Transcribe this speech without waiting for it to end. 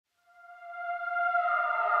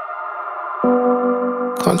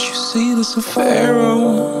Can't you see there's a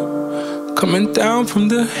pharaoh coming down from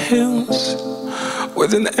the hills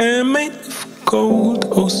with an air made of gold,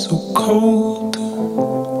 oh so cold.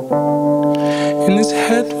 In his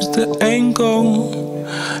head was the angle,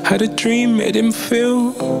 had a dream made him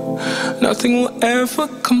feel nothing will ever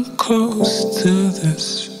come close to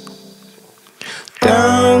this.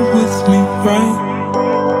 Down with me,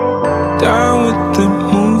 right? Down with the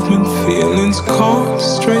movement, feelings caught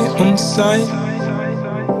straight on sight.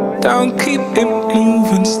 Down, keep it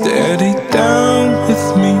moving steady. Down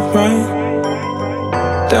with me, right?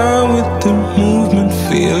 Down with the movement,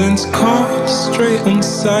 feelings caught straight on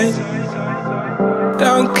sight.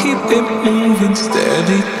 Down, keep it moving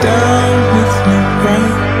steady. Down with me,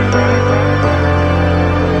 right?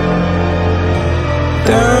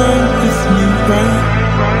 Down with me, right?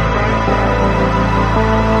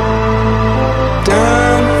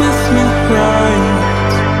 Down with me, right?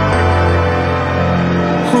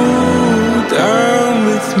 Ooh, down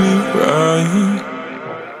with me, right?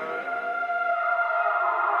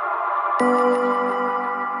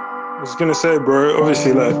 I was gonna say, bro,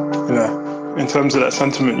 obviously, like, you know, in terms of that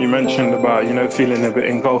sentiment you mentioned about, you know, feeling a bit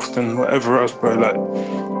engulfed and whatever else, bro, like,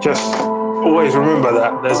 just always remember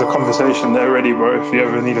that there's a conversation there ready, bro. If you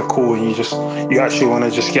ever need a call and you actually want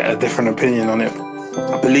to just get a different opinion on it,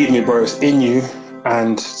 believe me, bro, it's in you,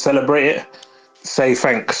 and celebrate it. Say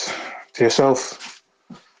thanks to yourself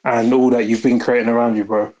and all that you've been creating around you,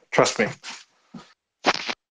 bro. Trust me.